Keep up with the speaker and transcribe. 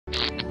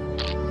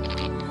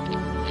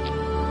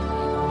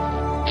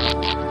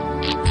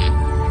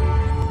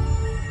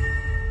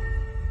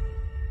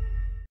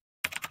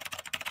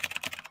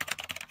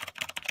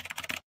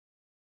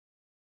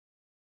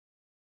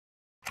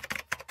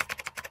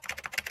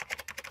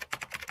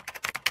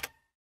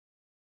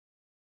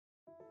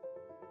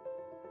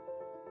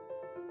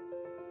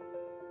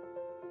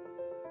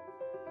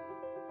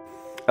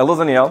Hello,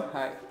 Daniel.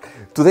 Hi.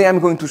 Today I'm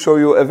going to show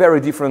you a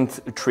very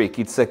different trick.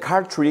 It's a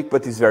card trick,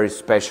 but it's very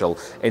special.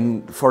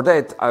 And for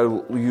that,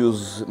 I'll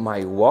use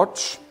my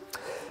watch.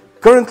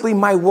 Currently,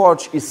 my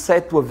watch is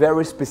set to a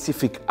very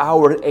specific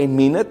hour and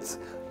minute.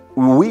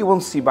 We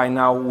won't see by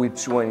now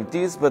which one it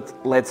is, but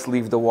let's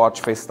leave the watch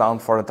face down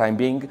for the time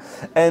being.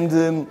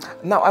 And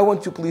now I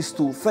want you please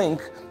to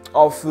think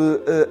of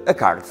a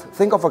card.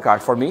 Think of a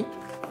card for me.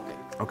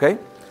 Okay?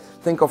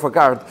 Think of a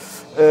card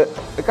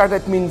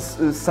that means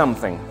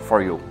something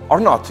for you, or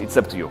not, it's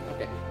up to you.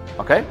 Okay.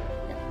 Okay?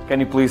 Yeah. Can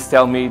you please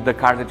tell me the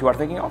card that you are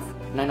thinking of?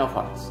 9 of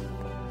hearts.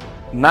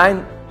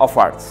 9 of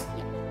hearts.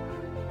 Yeah.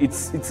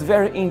 It's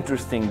very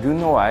interesting, do you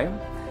know why?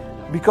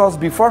 Because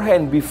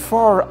beforehand,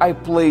 before I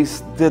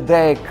placed the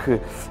deck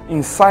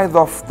inside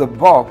of the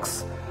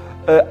box,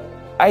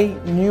 I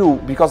knew,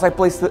 because I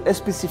placed a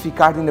specific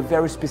card in a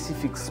very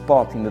specific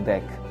spot in the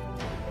deck.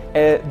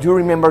 Do you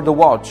remember the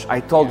watch? I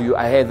told you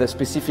I had a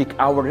specific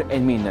hour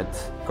and minute,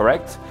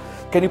 correct?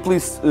 Can you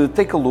please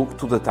take a look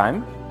to the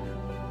time?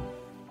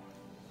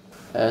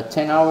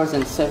 10 hours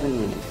and 7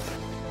 minutes.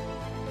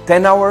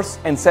 10 hours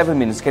and 7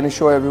 minutes. Can you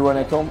show everyone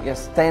at home?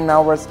 Yes, 10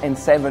 hours and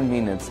 7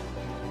 minutes.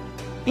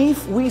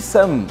 If we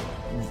sum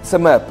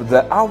up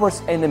the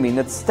hours and the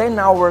minutes, 10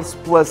 hours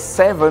plus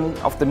 7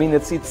 of the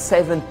minutes, it's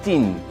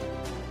 17.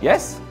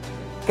 Yes?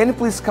 Can you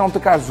please count the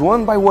cards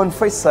one by one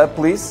face up,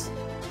 please?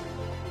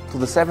 To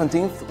the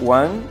 17th.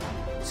 1,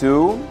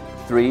 2,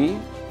 3,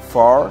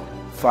 4,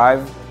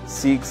 5,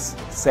 6,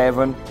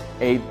 7,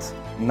 8,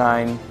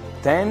 9,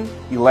 10,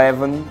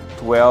 11,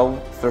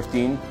 12,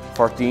 13,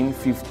 14,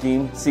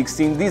 15,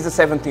 16. This is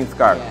the 17th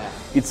card. Yeah.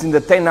 It's in the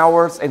 10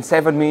 hours and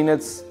 7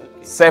 minutes.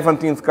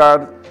 17th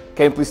card.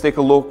 Can you please take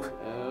a look?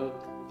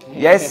 Okay.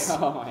 Yes?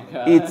 Oh my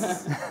god.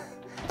 It's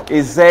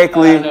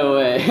exactly. No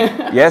way.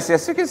 Yes,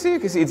 you can see.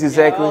 It's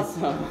exactly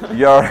Awesome.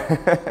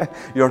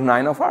 your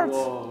 9 of hearts.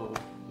 Whoa,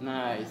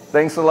 nice.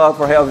 Thanks a lot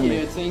for helping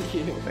me. Thank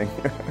you. Thank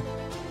you.